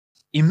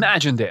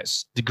Imagine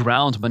this. The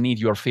ground beneath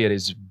your feet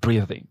is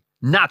breathing,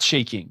 not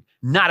shaking,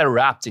 not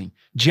erupting,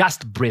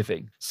 just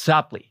breathing,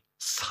 softly,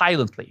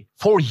 silently,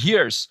 for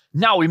years.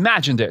 Now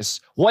imagine this.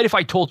 What if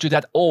I told you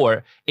that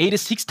over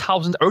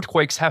 86,000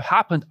 earthquakes have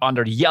happened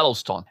under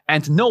Yellowstone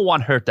and no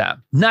one heard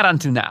them? Not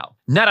until now.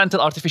 Not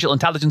until artificial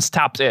intelligence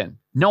tapped in.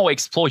 No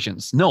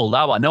explosions, no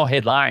lava, no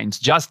headlines,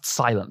 just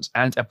silence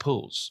and a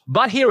pulse.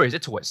 But here is a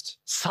twist.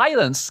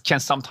 Silence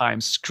can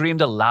sometimes scream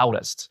the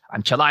loudest.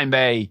 I'm Chalaim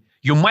Bey.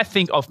 You might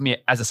think of me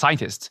as a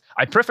scientist.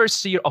 I prefer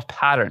seer of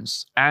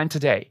patterns. And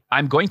today,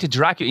 I'm going to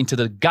drag you into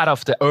the gut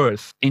of the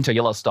earth, into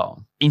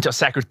Yellowstone, into a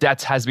secret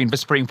that has been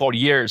whispering for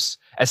years,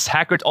 a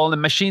secret only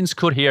machines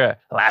could hear.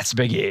 Let's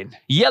begin.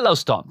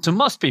 Yellowstone, to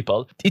most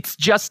people, it's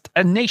just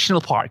a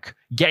national park.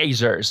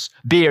 Geysers,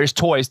 bears,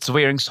 tourists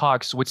wearing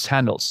socks with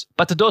sandals.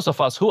 But to those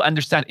of us who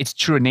understand its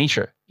true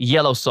nature,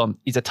 Yellowstone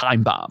is a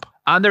time bomb.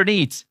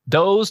 Underneath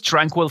those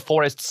tranquil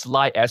forests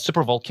lie a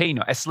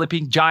supervolcano, a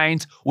sleeping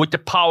giant with the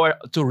power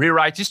to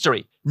rewrite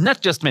history.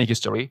 Not just make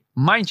history,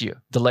 mind you,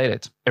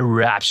 deleted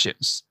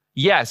eruptions.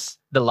 Yes,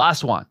 the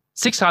last one,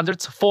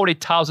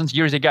 640,000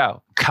 years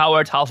ago,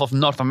 covered half of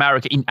North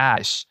America in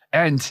ash.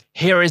 And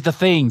here is the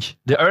thing,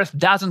 the Earth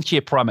doesn't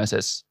keep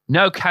promises.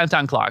 No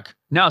countdown clock,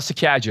 no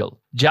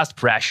schedule, just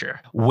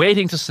pressure,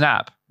 waiting to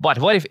snap. But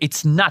what if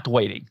it's not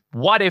waiting?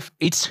 What if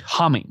it's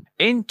humming?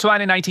 In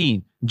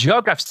 2019,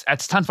 geographers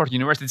at Stanford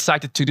University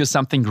decided to do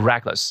something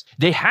reckless.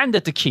 They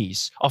handed the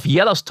keys of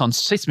Yellowstone's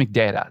seismic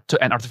data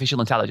to an artificial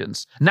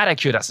intelligence. Not a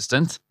cute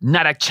assistant,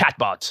 not a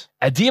chatbot.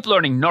 A deep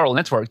learning neural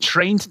network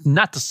trained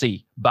not to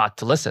see, but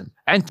to listen.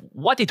 And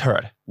what it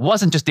heard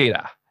wasn't just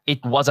data.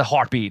 It was a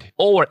heartbeat.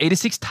 Over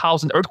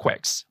 86,000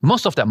 earthquakes,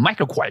 most of them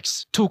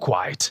microquakes. Too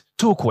quiet,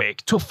 too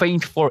quick, too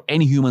faint for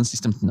any human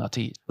system to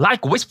notice.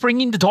 Like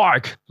whispering in the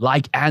dark,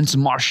 like ants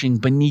marching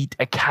beneath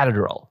a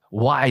cathedral.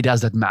 Why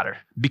does that matter?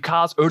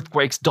 Because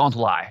earthquakes don't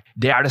lie.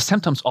 They are the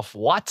symptoms of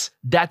what?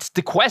 That's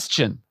the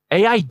question.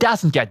 AI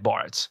doesn't get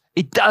bored.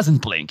 It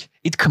doesn't blink.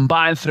 It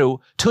combined through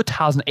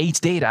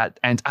 2008 data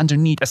and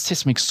underneath a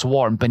seismic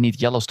swarm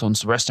beneath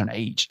Yellowstone's western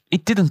edge.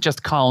 It didn't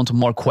just count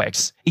more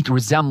quakes. It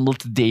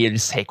resembled their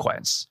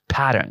sequence.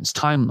 Patterns,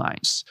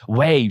 timelines,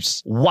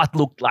 waves. What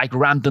looked like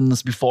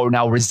randomness before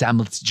now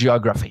resembled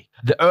geography.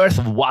 The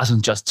Earth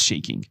wasn't just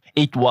shaking.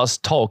 It was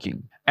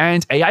talking.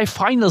 And AI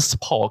finally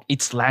spoke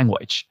its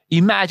language.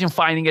 Imagine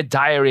finding a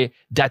diary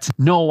that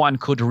no one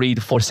could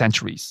read for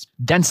centuries.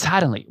 Then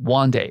suddenly,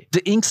 one day,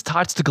 the ink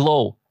starts to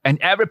glow and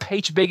every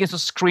page begins to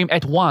scream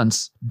at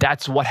once.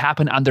 That's what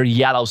happened under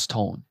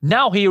Yellowstone.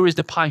 Now here is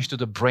the punch to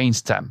the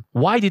brainstem.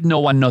 Why did no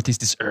one notice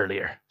this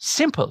earlier?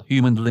 Simple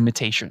human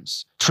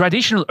limitations.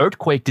 Traditional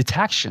earthquake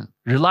detection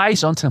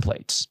relies on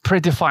templates,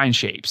 predefined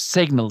shapes,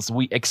 signals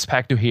we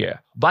expect to hear.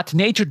 But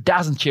nature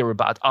doesn't care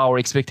about our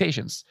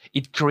expectations.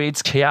 It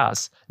creates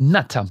chaos,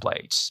 not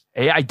templates.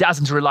 AI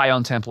doesn't rely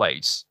on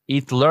templates.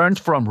 It learned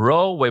from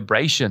raw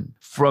vibration,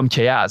 from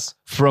chaos,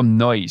 from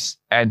noise.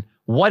 And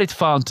what it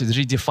found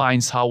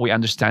redefines how we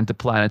understand the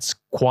planet's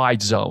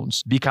quiet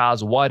zones.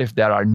 Because what if there are